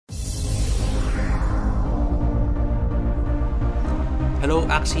Hello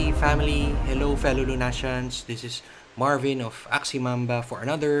Axie family, hello fellow Lunatians, this is Marvin of Axie Mamba for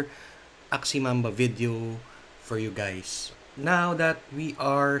another Axie Mamba video for you guys. Now that we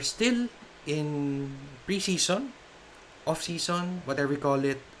are still in pre-season, off-season, whatever we call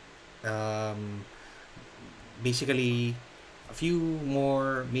it, um, basically a few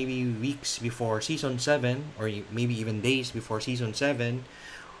more maybe weeks before season 7 or maybe even days before season 7,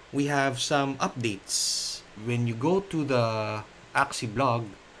 we have some updates. When you go to the Axie blog,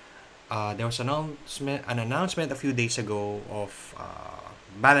 there was an announcement a few days ago of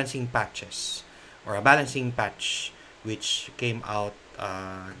balancing patches or a balancing patch which came out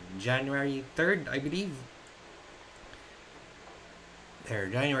January 3rd, I believe. There,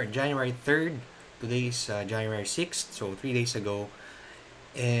 January 3rd. Today's January 6th, so 3 days ago.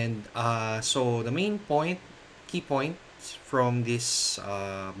 And so the key points from this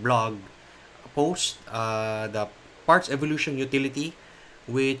blog post, the parts evolution utility,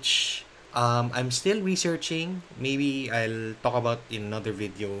 which I'm still researching. Maybe I'll talk about in another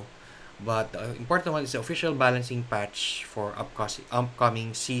video. But the important one is the official balancing patch for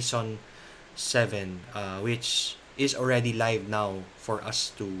upcoming season 7, which is already live now for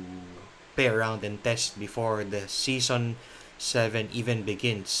us to play around and test before the season 7 even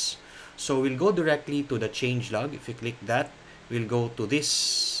begins. So we'll go directly to the changelog. If you click that, we'll go to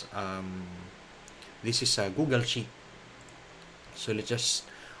this. This is a Google Sheet. So let's just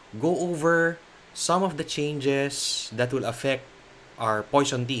go over some of the changes that will affect our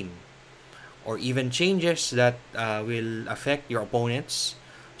poison team, or even changes that will affect your opponents,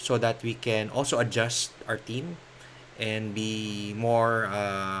 so that we can also adjust our team and be more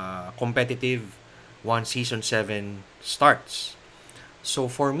competitive once season 7 starts. So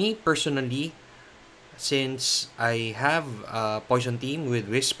for me personally, since I have a poison team with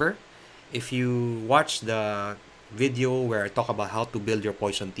Whisper, if you watch the video where I talk about how to build your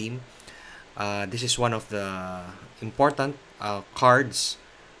poison team, this is one of the important cards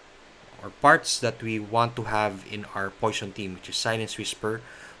or parts that we want to have in our poison team, which is Silence Whisper,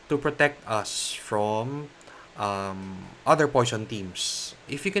 to protect us from other poison teams.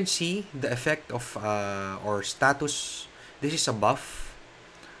 If you can see the effect of or status, this is a buff.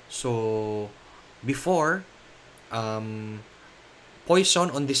 So before, poison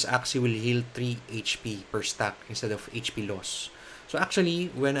on this Axie will heal 3 HP per stack instead of HP loss. So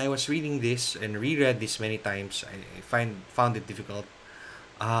actually, when I was reading this and reread this many times, I found it difficult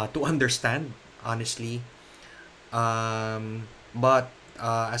to understand, honestly. But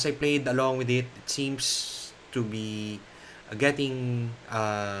as I played along with it, it seems to be getting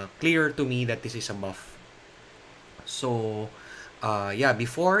clearer to me that this is a buff. So yeah,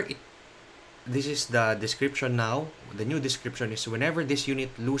 before it, this is the description now. The new description is whenever this unit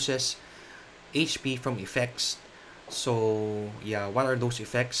loses HP from effects. So yeah, what are those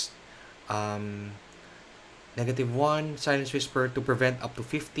effects? -1 Silence Whisper to prevent up to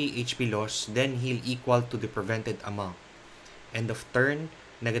 50 HP loss, then heal equal to the prevented amount. End of turn,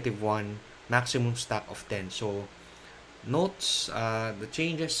 -1 maximum stack of 10. So notes, the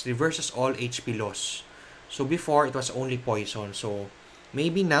changes reverses all HP loss. So before it was only poison. So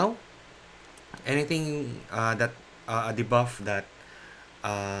maybe now anything that a debuff that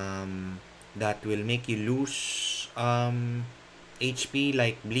that will make you lose HP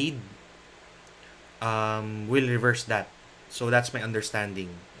like bleed will reverse that. So that's my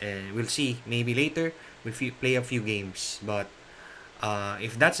understanding, and we'll see. Maybe later we'll play a few games, but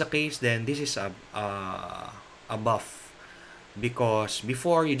if that's the case, then this is a buff, because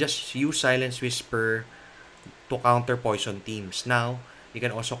before you just use Silence Whisper to counter poison teams. Now you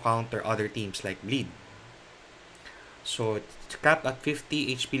can also counter other teams like bleed. So it's capped at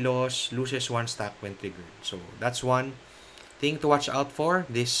 50 HP loss, loses 1 stack when triggered. So that's one thing to watch out for,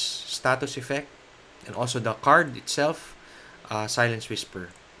 this status effect, and also the card itself, Silence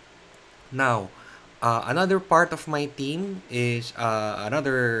Whisper. Now, another part of my team is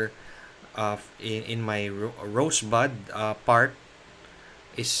another in my Rosebud part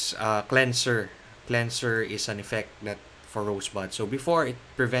is Cleanser. Cleanser is an effect that for Rosebud. So before, it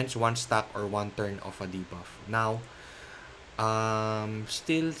prevents 1 stack or 1 turn of a debuff. Now,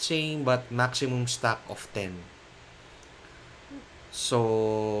 still same but maximum stack of 10.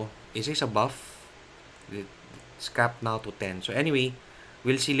 So is this a buff? It's capped now to 10. So anyway,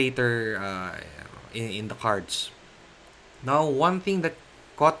 we'll see later in the cards. Now, one thing that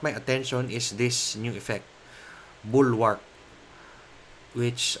caught my attention is this new effect, Bulwark,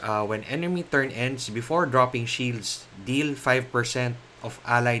 which when enemy turn ends, before dropping shields, deal 5% of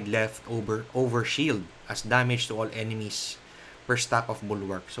allied leftover shield as damage to all enemies per stack of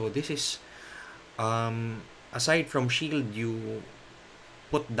Bulwark. So this is aside from shield, you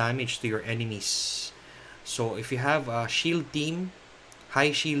put damage to your enemies. So if you have a shield team,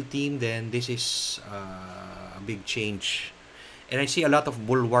 high shield team, then this is a big change. And I see a lot of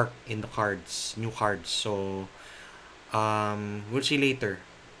bulwark in the cards, new cards. So we'll see later.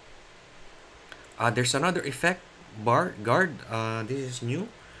 There's another effect, guard. This is new.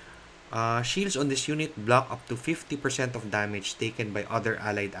 Shields on this unit block up to 50% of damage taken by other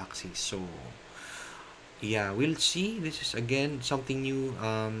allied axes. So yeah, we'll see. This is again something new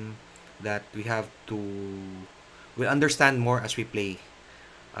that we'll understand more as we play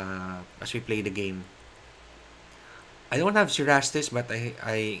the game. I don't have Cerastes, but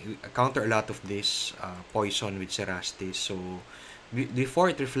I counter a lot of this poison with Cerastes. So before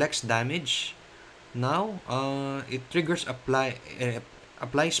it reflects damage, now it triggers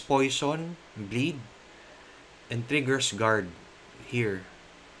applies poison, bleed, and triggers guard here,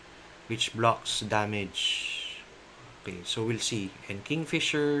 which blocks damage. Okay, so we'll see. And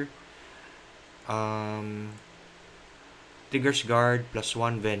Kingfisher triggers guard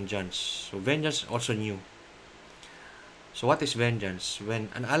 +1 vengeance. So vengeance also new. So what is vengeance? When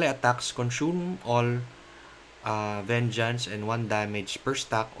an ally attacks, consume all vengeance and 1 damage per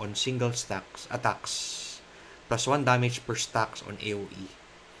stack on single stacks attacks, +1 damage per stacks on AoE.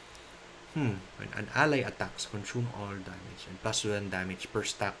 When an ally attacks, consume all damage and +1 damage per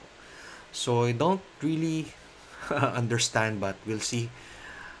stack. So I don't really understand, but we'll see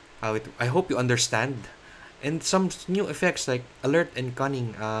how it. I hope you understand. And some new effects like alert and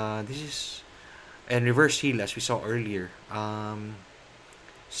cunning. This is and reverse heal as we saw earlier.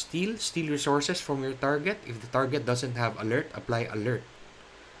 Steal resources from your target. If the target doesn't have alert, apply alert.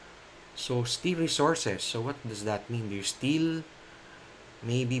 So steal resources. So what does that mean? Do you steal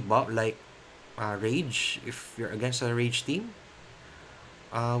maybe like rage if you're against a rage team?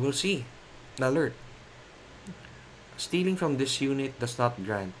 We'll see. Alert. Stealing from this unit does not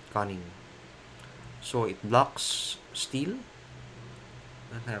grant cunning. So it blocks steal.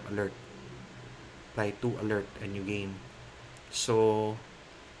 Doesn't have alert. Apply 2 alert and you gain. So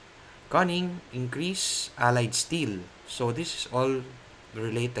cunning increase allied steal. So this is all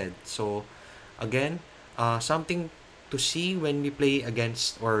related. So again, something to see when we play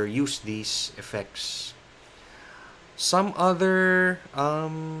against or use these effects. Some other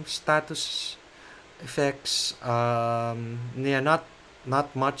status effects, not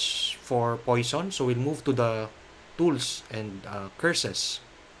much for poison. So we'll move to the tools and curses.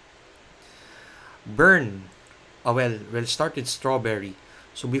 Burn. We'll start with strawberry.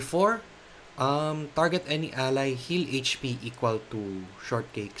 So before, target any ally, heal HP equal to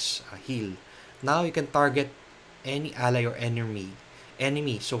shortcake's heal. Now you can target any ally or enemy.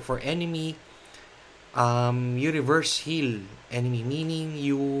 So for enemy, you reverse heal enemy, meaning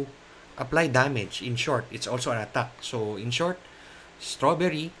you apply damage. In short, it's also an attack. So in short,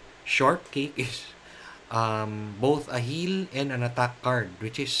 strawberry shortcake is both a heal and an attack card,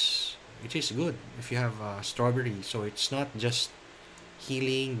 which is good if you have strawberry. So it's not just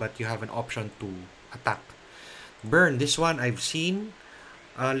healing, but you have an option to attack. Burn. This one I've seen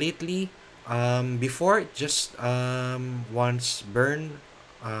lately. Before it just once burn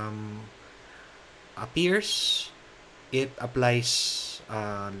appears, it applies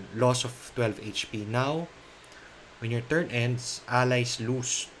loss of 12 HP. Now, when your turn ends, allies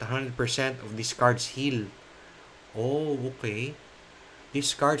lose 100% of this card's heal. Oh, okay.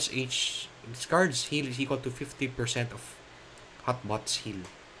 This card's heal is equal to 50% of Hotbot's heal.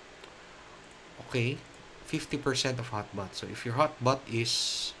 Okay, 50% of Hotbot. So if your Hotbot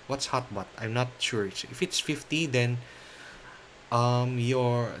is, what's Hotbot? I'm not sure. So if it's 50, then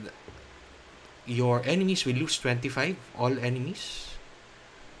your enemies will lose 25. All enemies.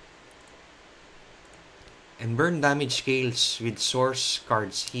 And burn damage scales with source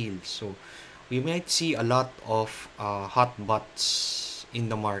cards heal. So we might see a lot of Hotbots in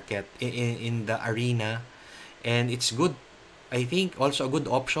the market, in the arena, and it's good. I think also a good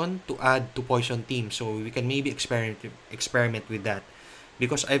option to add to poison team, so we can maybe experiment with that,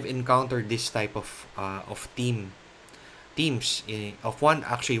 because I've encountered this type of teams of one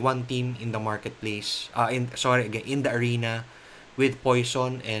team in the marketplace, in the arena with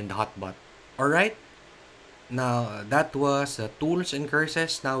poison and hotbot. All right, now that was the tools and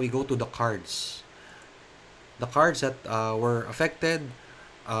curses. Now we go to the cards. The cards that were affected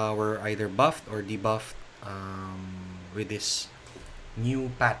were either buffed or debuffed with this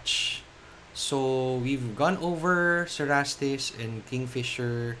new patch. So we've gone over Cerastes and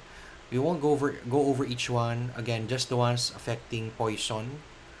Kingfisher. We won't go over each one again, just the ones affecting poison,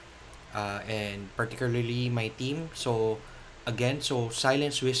 and particularly my team. So again, so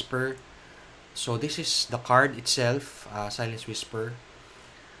Silence Whisper. So this is the card itself, Silence Whisper.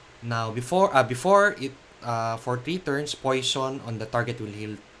 Now, before it, for 3 turns, poison on the target will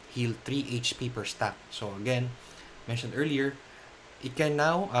heal 3 HP per stack. So again, mentioned earlier, it can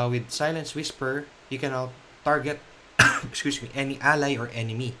now, with Silence Whisper, you can now target, excuse me, any ally or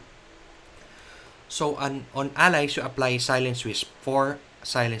enemy. So on allies, you apply Silence Whisper for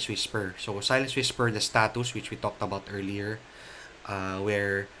Silence Whisper. So Silence Whisper, the status which we talked about earlier,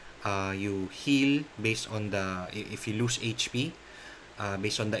 where you heal based on the, if you lose HP,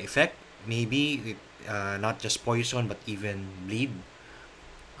 based on the effect, maybe not just poison but even bleed.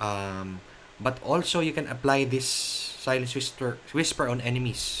 But also you can apply this Silence Whisper on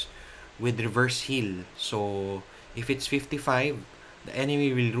enemies with reverse heal. So if it's 55, the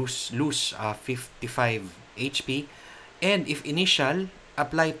enemy will lose 55 HP. And if initial,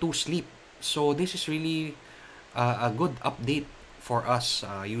 apply 2 sleep. So this is really a good update for us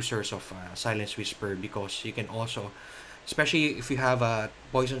users of Silence Whisper, because you can also, especially if you have a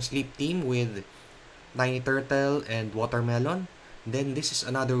Poison Sleep team with Tiny Turtle and Watermelon, then this is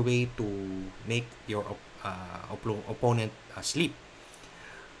another way to make your opponent sleep.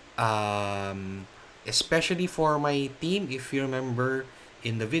 Especially for my team, if you remember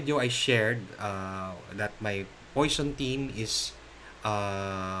in the video I shared that my Poison team is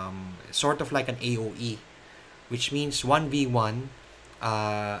sort of like an AoE, which means 1v1.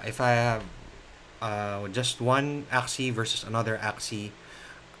 If I have just one Axie versus another Axie,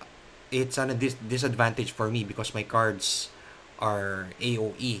 it's a disadvantage for me because my cards are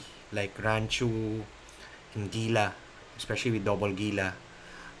AoE, like Ranchu and Gila, especially with double Gila.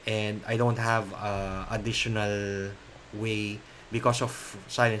 And I don't have additional way because of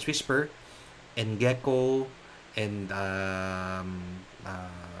Silence Whisper and Gecko and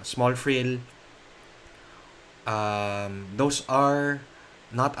Small Frill. Those are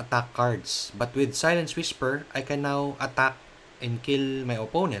not attack cards. But with Silence Whisper, I can now attack and kill my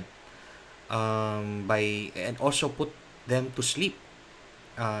opponent and also put them to sleep,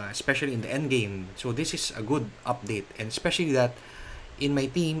 especially in the end game. So this is a good update, and especially that in my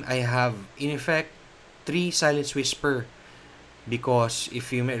team I have in effect 3 Silence Whisper, because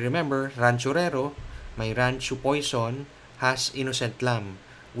if you may remember, Ranchurero, my Ranchu Poison has Innocent Lamb.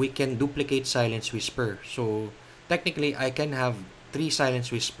 We can duplicate Silence Whisper. So technically I can have 3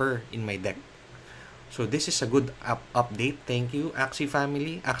 Silence Whisper in my deck. So this is a good update. Thank you, Axie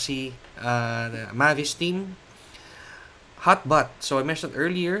family, Axie Mavis team. Hotbot. So I mentioned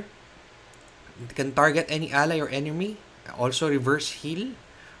earlier, it can target any ally or enemy. Also reverse heal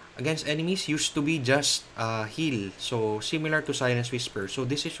against enemies. Used to be just heal. So similar to Silence Whisper. So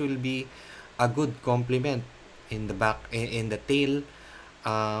this will be a good complement in the back, in the tail,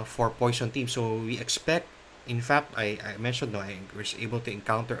 for Poison team. So we expect, in fact, I mentioned, no, I was able to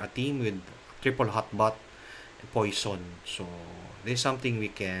encounter a team with triple Hotbot and Poison. So this is something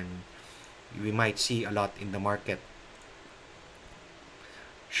we might see a lot in the market.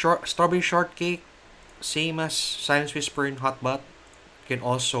 Strawberry Shortcake, same as Silence Whisper and Hotbot, can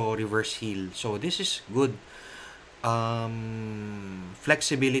also reverse heal. So this is good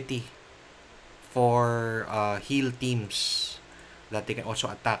flexibility for heal teams that they can also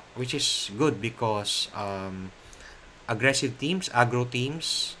attack, which is good because aggressive teams, aggro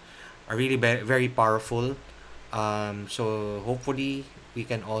teams are really very powerful. So hopefully we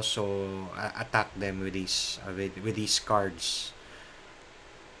can also attack them with these cards.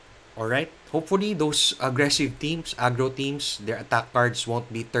 Alright, hopefully those aggressive teams, aggro teams, their attack cards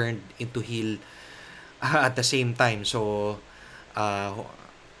won't be turned into heal at the same time. So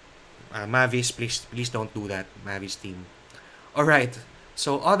Mavis, please don't do that, Mavis team. Alright,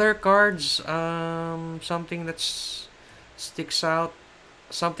 so other cards, something that sticks out,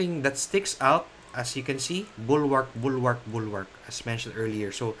 as you can see, Bulwark, as mentioned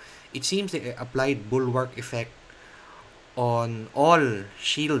earlier. So it seems they applied Bulwark effect on all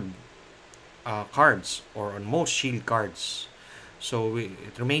shield cards, or on most shield cards. So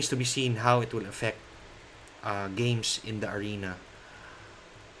it remains to be seen how it will affect games in the arena.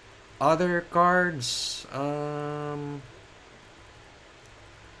 Other cards,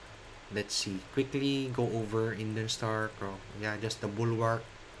 let's see, quickly go over Indian Star. Yeah, just the Bulwark.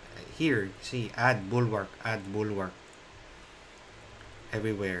 Here, see, add Bulwark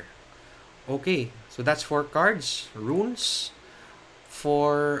everywhere. Okay, so that's 4 cards. Runes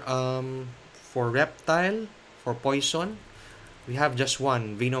for Reptile, for Poison, we have just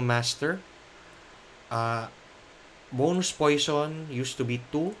one, Venom Master. Bonus Poison used to be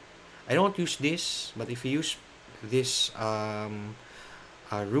 2. I don't use this, but if you use this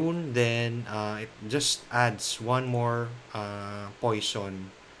rune, then it just adds one more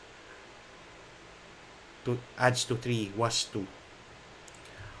poison. Adds to 3, was 2.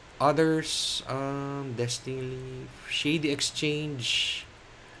 Others, Destiny, Shady Exchange,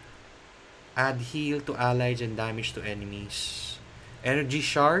 add heal to allies and damage to enemies. Energy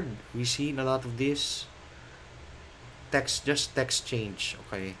Shard, we see in a lot of this. Just text change,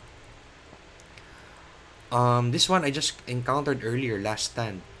 okay. This one I just encountered earlier, last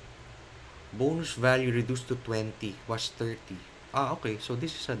stand. Bonus value reduced to 20, was 30. Ah, okay, so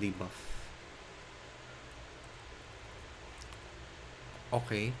this is a debuff.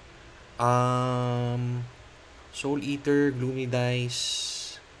 Okay. Soul Eater, Gloomy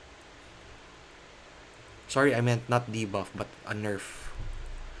Dice. Sorry, I meant not debuff, but a nerf.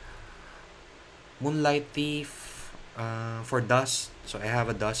 Moonlight Thief, for dust. So I have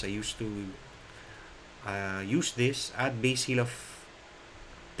a dust. I used to use this. Add base heal of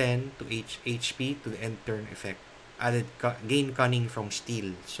 10 to HP to the end turn effect. Added gain cunning from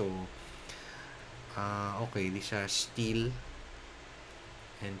steel. So, okay, this has steel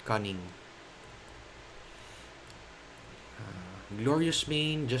and cunning. Glorious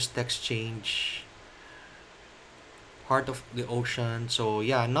Mane, just text change. Heart of the Ocean. So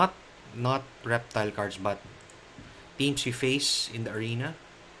yeah, not reptile cards, but teams we face in the arena.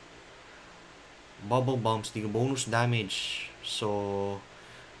 Bubble bombs, the bonus damage. So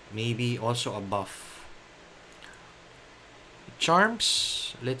maybe also a buff.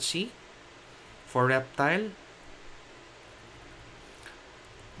 Charms, let's see. For reptile,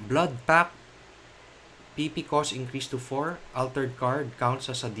 Blood Pack, PP cost increased to 4. Altered card counts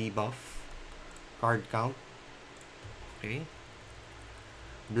as a debuff. Card count. Okay.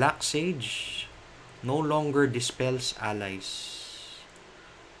 Black Sage, no longer dispels allies.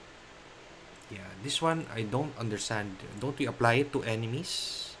 Yeah, this one I don't understand. Don't we apply it to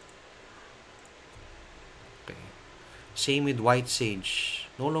enemies? Okay. Same with White Sage.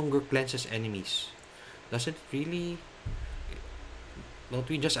 No longer cleanses enemies. Does it really... Don't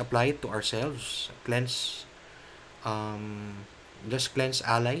we just apply it to ourselves? Cleanse... just cleanse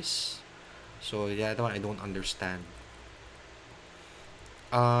allies? So yeah, that one I don't understand.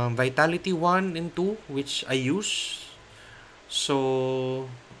 Vitality 1 and 2, which I use. So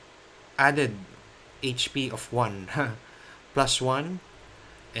added HP of 1 plus 1,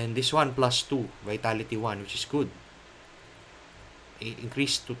 and this one plus 2, Vitality 1, which is good. It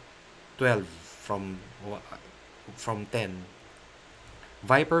increased to 12 from 10.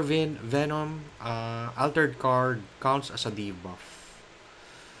 Viper Venom, altered card counts as a debuff.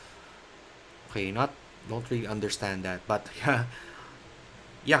 Okay, don't really understand that, but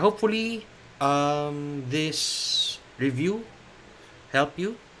yeah, hopefully this review help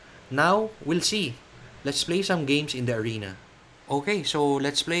you. Now we'll see. Let's play some games in the arena. Okay, so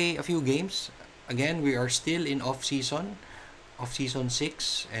let's play a few games. Again, we are still in off season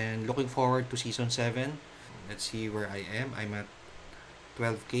 6, and looking forward to season 7. Let's see where I am. I'm at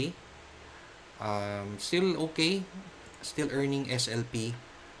 12k. Still okay. Still earning SLP.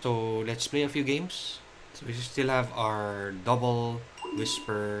 So let's play a few games. So we still have our double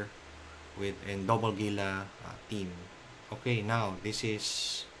Whisper and double Gila team. Okay, now this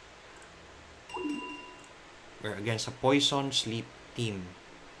is we're against a Poison Sleep team.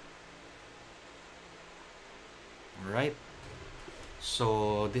 Alright.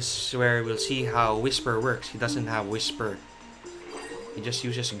 So this is where we'll see how Whisper works. He doesn't have Whisper. He just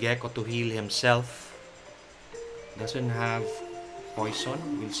uses Gecko to heal himself. Doesn't have Poison.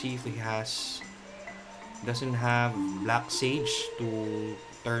 We'll see if he has... Doesn't have Black Sage to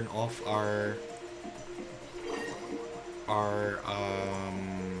turn off our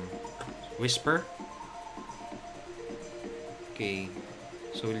Whisper. Okay,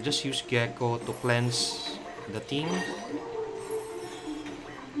 so we'll just use Gecko to cleanse the team.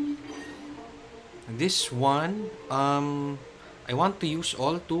 This one, I want to use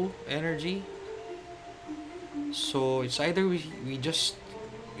all 2 energy. So it's either we just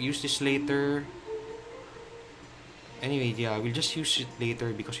use this later. Anyway, yeah, we'll just use it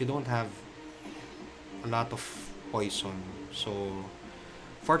later because we don't have a lot of poison. So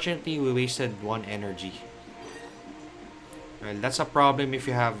fortunately, we wasted 1 energy. Well, that's a problem if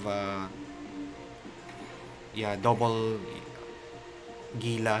you have yeah, double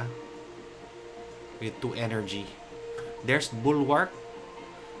Gila with 2 energy. There's Bulwark.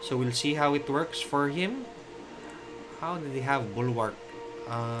 So we'll see how it works for him. How did he have Bulwark?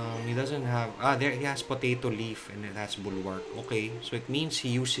 He doesn't have... there he has Potato Leaf and it has Bulwark. Okay, so it means he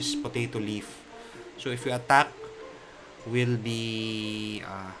uses Potato Leaf. So if you attack, will be...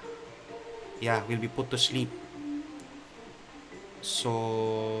 yeah, will be put to sleep.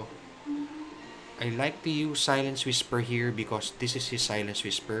 So... I like to use Silence Whisper here because this is his Silence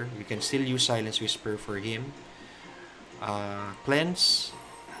Whisper. We can still use Silence Whisper for him. Cleanse.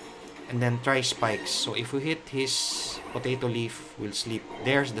 And then try spikes. So if we hit his potato leaf, we'll sleep.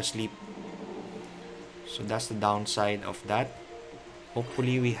 There's the sleep. So that's the downside of that.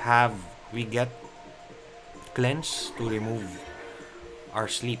 Hopefully we get cleanse to remove our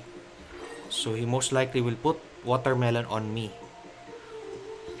sleep. So he most likely will put watermelon on me.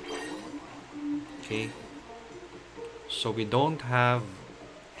 Okay. So we don't have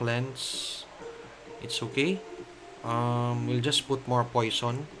cleanse. It's okay. We'll just put more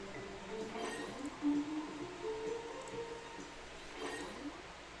poison.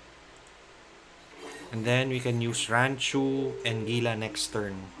 And then we can use Ranchu and Gila next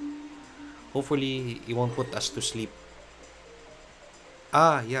turn. Hopefully, he won't put us to sleep.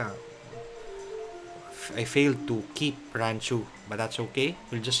 Ah, yeah. I failed to keep Ranchu, but that's okay.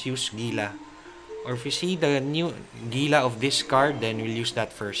 We'll just use Gila. Or if we see the new Gila of this card, then we'll use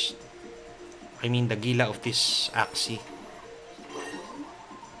that first. I mean, the Gila of this Axie.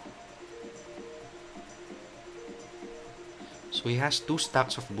 So he has 2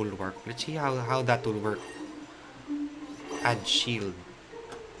 stacks of Bulwark. Let's see how that will work. Add shield.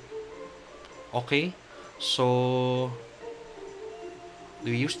 Okay. So do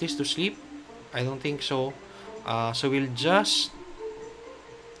we use this to sleep? I don't think so. So we'll just...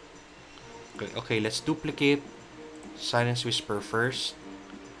 Okay, let's duplicate Silence Whisper first.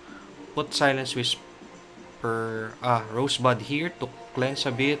 Put Silence Whisper... Rosebud here to cleanse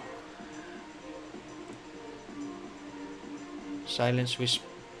a bit. Silence Whisper.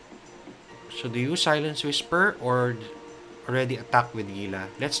 So do you Silence Whisper or already attack with Gila?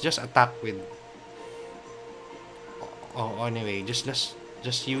 Let's just attack with... Oh, anyway, let's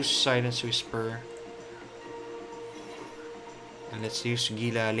just use Silence Whisper. And let's use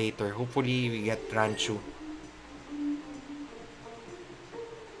Gila later. Hopefully we get Ranchu.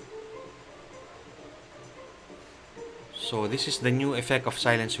 So this is the new effect of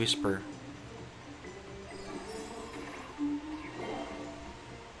Silence Whisper.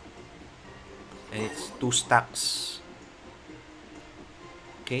 And it's 2 stacks.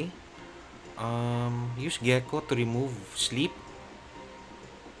 Okay. Use Gecko to remove sleep.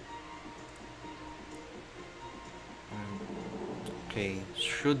 Okay,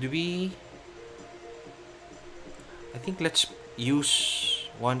 should we... I think let's use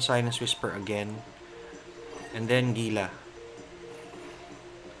 1 Silence Whisper again. And then Gila.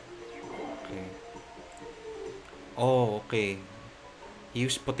 Okay. Oh, okay.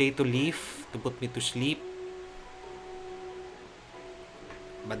 Use Potato Leaf to put me to sleep.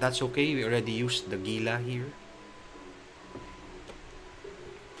 But that's okay, we already used the Gila here.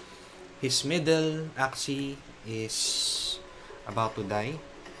 His middle Axie is about to die.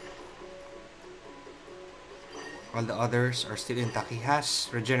 All the others are still intact. He has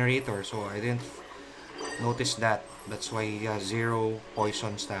Regenerator, so I didn't notice that. That's why he has 0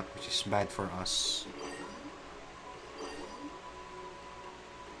 poison stack, which is bad for us.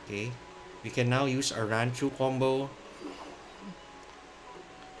 Okay, we can now use our Ranchu combo.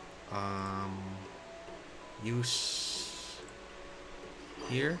 Use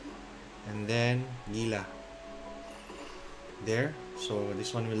here and then Gila there, so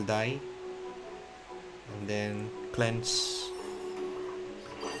this one will die, and then cleanse.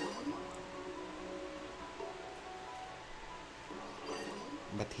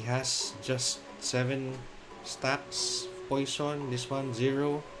 But he has just 7 stacks poison. This one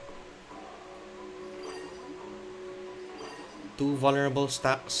 0. 2 vulnerable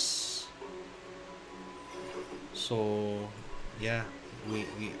stacks. So yeah, we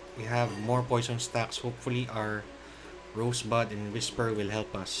have more poison stacks. Hopefully our Rosebud and Whisper will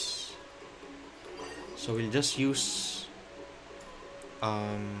help us. So we'll just use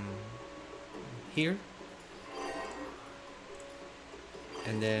here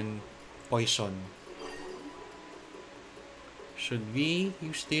and then poison. Should we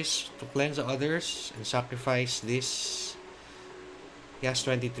use this to cleanse the others and sacrifice this? He has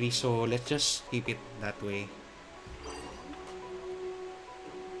 23, so let's just keep it that way.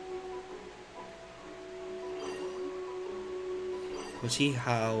 We'll see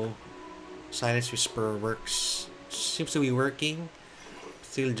how Silence Whisper works. Seems to be working.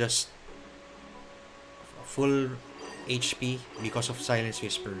 Still just full HP because of Silence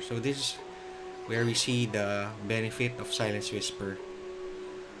Whisper. So this is where we see the benefit of Silence Whisper.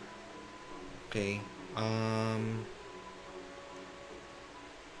 Okay.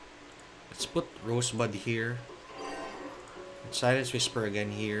 Let's put Rosebud here. Silence Whisper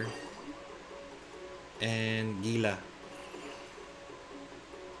again here. And Gila.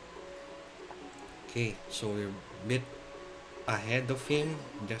 Okay, so we're a bit ahead of him.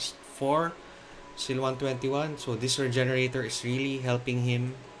 Just 4. Still 121. So this Regenerator is really helping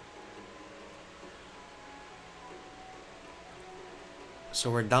him So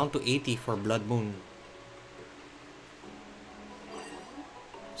we're down to 80 for Blood Moon.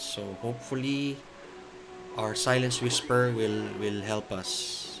 So hopefully our Silence Whisper will help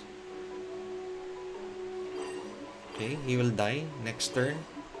us. Okay, he will die next turn.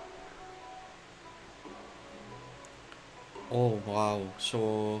 Oh wow,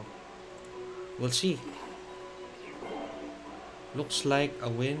 so we'll see. Looks like a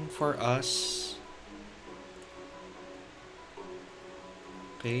win for us.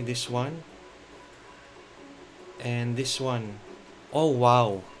 Okay, this one. And this one. Oh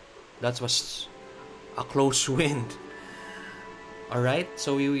wow, that was a close win. Alright,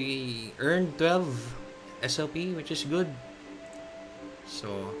 so we earned 12 SLP, which is good.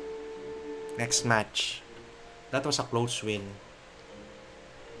 So, next match. That was a close win.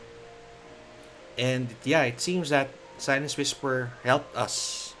 And yeah, it seems that Silence Whisper helped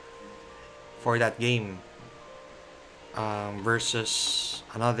us for that game versus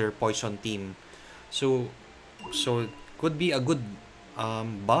another Poison team. So it could be a good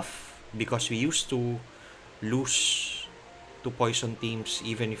buff because we used to lose to Poison teams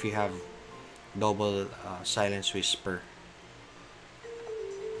even if you have double Silence Whisper.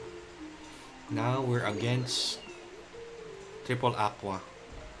 Now we're against Triple Aqua.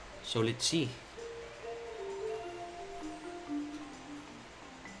 So let's see.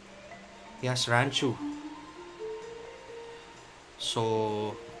 Yes, Ranchu.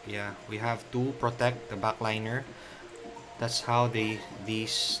 So yeah, we have to protect the backliner. That's how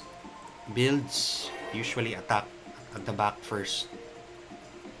these builds usually attack at the back first.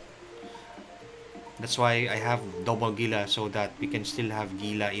 That's why I have double Gila so that we can still have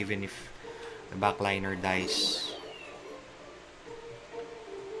Gila even if the backliner dies.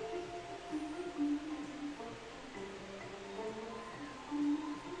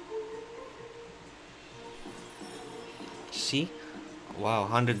 See? Wow,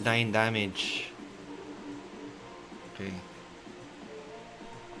 109 damage. Okay.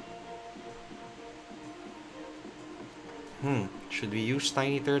 Should we use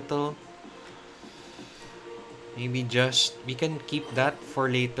Tiny Turtle? Maybe just we can keep that for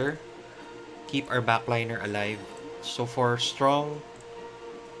later. Keep our backliner alive. So for strong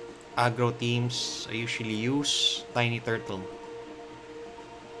aggro teams, I usually use Tiny Turtle.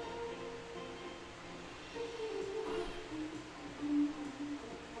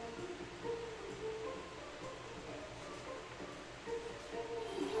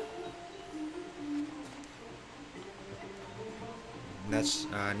 That's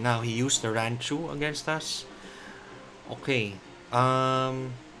now he used the Ranchu against us. Okay.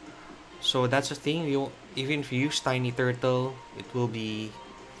 So that's the thing. Even if you use Tiny Turtle, it will be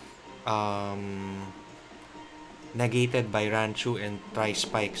negated by Ranchu and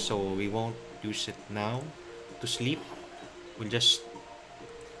Tri-Spike. So we won't use it now to sleep. We'll just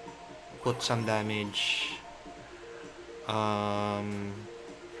put some damage.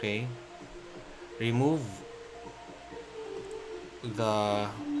 Okay. Remove the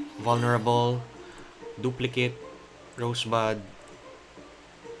vulnerable, duplicate Rosebud.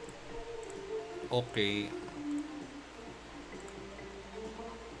 Okay.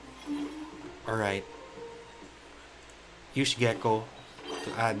 Alright. Use Gecko to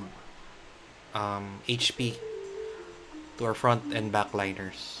add HP to our front and back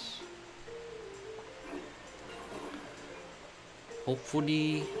liners.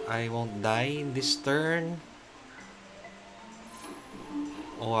 Hopefully, I won't die in this turn.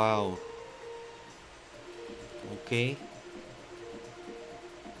 Oh, wow. Okay.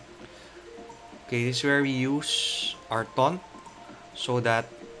 Okay, this is where we use our taunt so that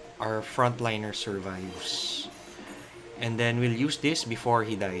our frontliner survives. And then we'll use this before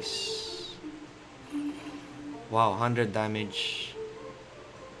he dies. Wow, 100 damage.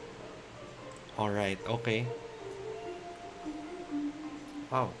 Alright, okay.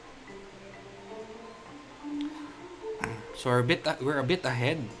 Wow. So we're a bit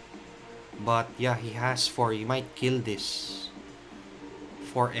ahead. But yeah, he might kill this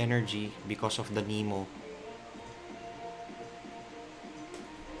 4 energy because of the Nemo.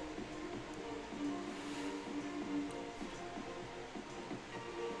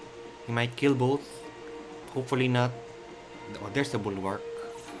 He might kill both. Hopefully not. Oh, there's the Bulwark.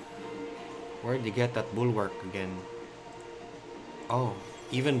 Where'd you get that Bulwark again? Oh,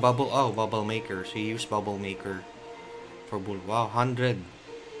 even Bubble Maker. So you use Bubble Maker for Bull. Wow, 100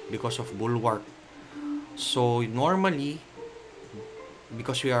 because of Bulwark. So normally,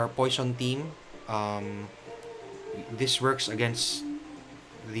 because we are a Poison team, this works against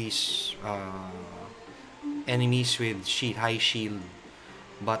these enemies with high shield.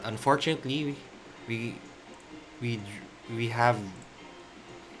 But unfortunately, we have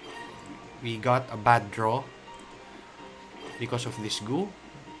we got a bad draw because of this goo.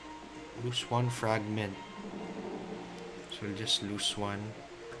 Lose one fragment. So we'll just lose one.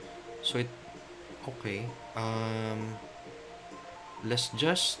 So it... Okay. Let's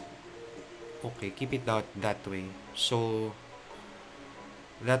just... Okay, keep it that way. So...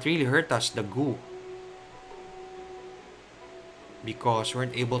 That really hurt us, the goo. Because we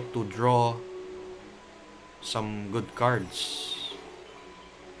weren't able to draw some good cards.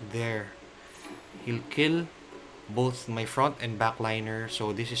 There. He'll kill both my front and back liner.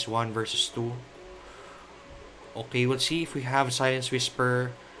 So this is 1 versus 2. Okay, we'll see if we have Silence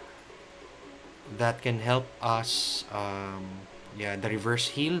Whisper that can help us. Yeah, the reverse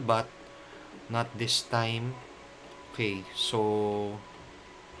heal, but not this time. Okay, so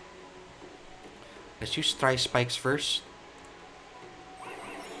let's use Tri-Spikes first.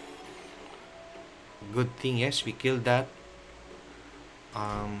 Good thing, yes, we killed that.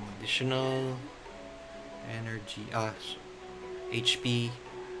 Additional energy, HP.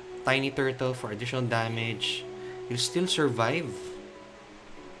 Tiny Turtle for additional damage. He'll still survive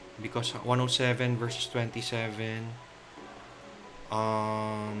because 107 versus 27.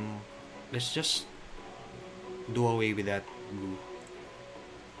 Let's just do away with that glue.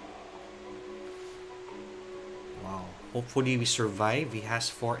 Wow. Hopefully we survive. He has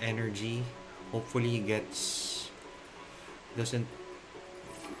 4 energy. Hopefully he gets... Doesn't...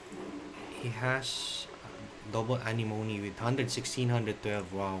 He has double anemone with 116,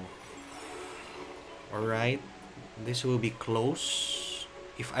 112. Wow. Alright. This will be close.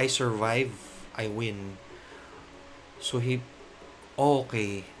 If I survive, I win. So he...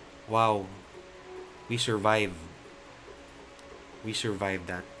 Okay. Wow. We survived. We survived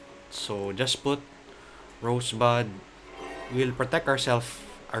that. So just put Rosebud. We'll protect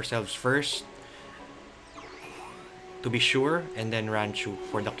ourselves first, to be sure, and then Ranchu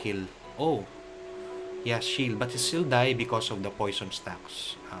for the kill. Oh, yes, shield, but he still die because of the poison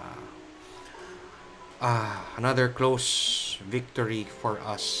stacks. Another close victory for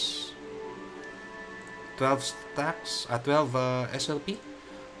us. 12 stacks, 12 SLP.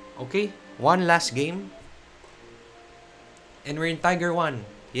 Okay, one last game, and we're in Tiger 1.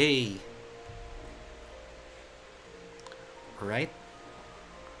 Yay! Alright,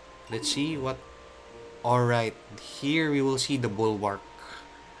 let's see what... Alright, here we will see the Bulwark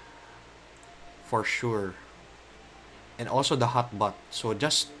for sure, and also the Hotbot. So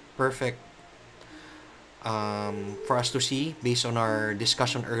just perfect for us to see based on our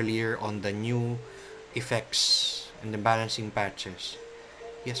discussion earlier on the new effects and the balancing patches.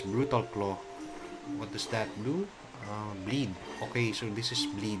 Yes, Brutal Claw. What does that do? Bleed. Okay, so this is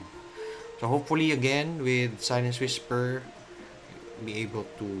bleed. So hopefully again with Silence Whisper, be able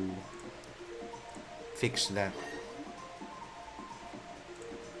to fix that.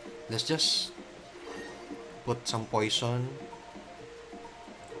 Let's just put some poison.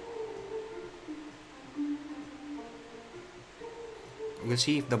 We'll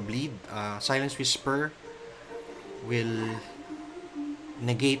see if the bleed, Silence Whisper will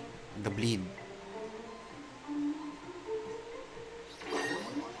negate the bleed.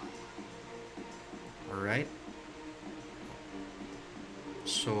 Alright.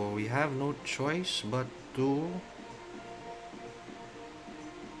 So we have no choice but to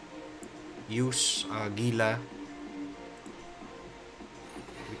use Gila,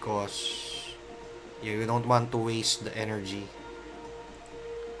 because yeah, we don't want to waste the energy.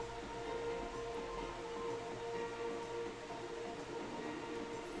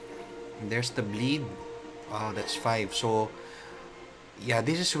 And there's the bleed. That's 5. So yeah,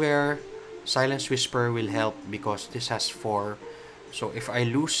 this is where Silence Whisper will help, because this has 4. So if I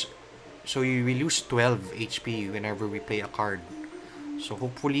lose, so we lose 12 HP whenever we play a card. So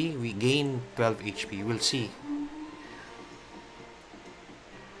hopefully we gain 12 HP. We'll see.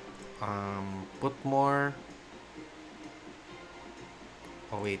 Put more.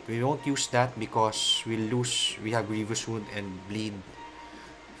 Oh wait, we won't use that because we lose. We have Grievous Wound and Bleed.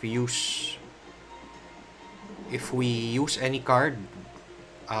 If we use any card,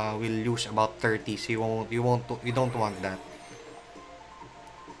 we'll lose about 30. So we don't want that.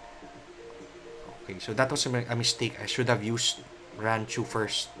 Okay, so that was a mistake. I should have used Ranchu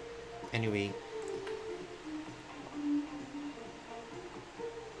first. Anyway.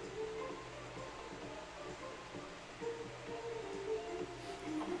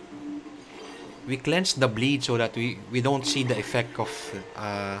 We cleanse the bleed so that we don't see the effect of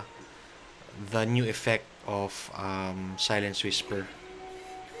the new effect of Silence Whisper,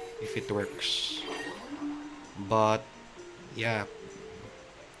 if it works. But yeah,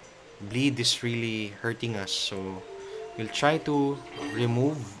 bleed is really hurting us, so we'll try to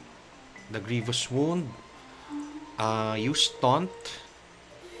remove the Grievous Wound. Use Taunt.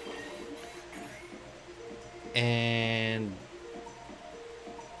 And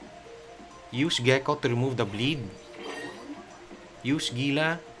use Gecko to remove the bleed. Use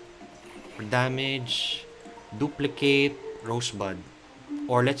Gila for damage. Duplicate Rosebud.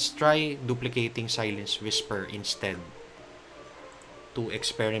 Or let's try duplicating Silence Whisper instead to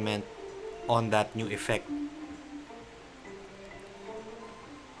experiment on that new effect.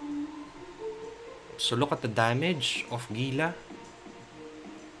 So look at the damage of Gila.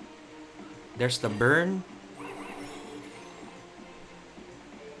 There's the burn.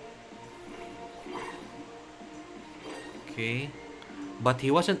 Okay. But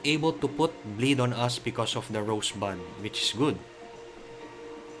he wasn't able to put bleed on us because of the Rosebud, which is good.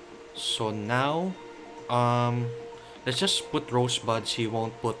 So now, let's just put Rosebuds. He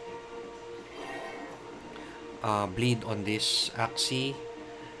won't put bleed on this Axie.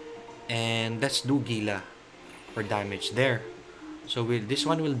 And let's do Gila for damage there. So this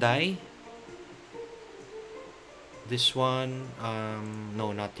one will die. This one,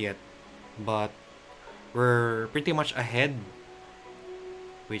 no, not yet. But we're pretty much ahead,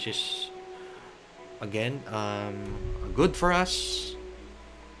 which is again good for us.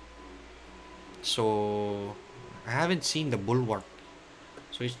 So I haven't seen the Bulwark,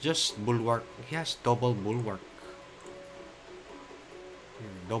 so it's just Bulwark. He has double Bulwark,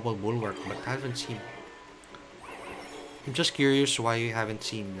 but I haven't seen. I'm just curious why you haven't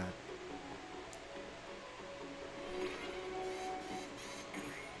seen that.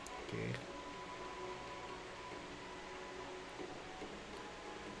 Okay.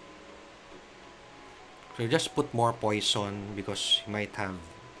 So just put more poison because he might have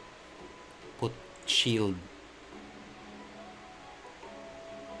put shield.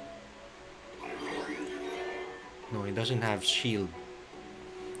 No, he doesn't have shield.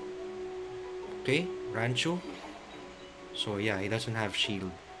 Okay, Ranchu. So yeah, he doesn't have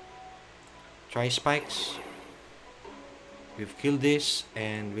shield. Try spikes. We've killed this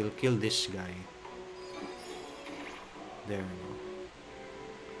and we'll kill this guy. There we go.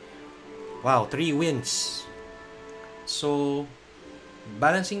 Wow, 3 wins. So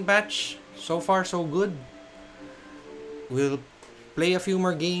balancing batch, so far so good. We'll play a few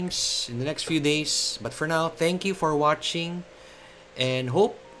more games in the next few days, but for now, thank you for watching and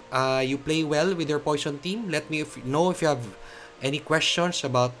hope you play well with your Poison team. Let me know if you have any questions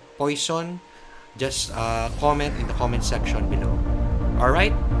about Poison. Just comment in the comment section below.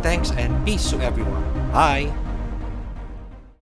 Alright, thanks and peace to everyone. Bye!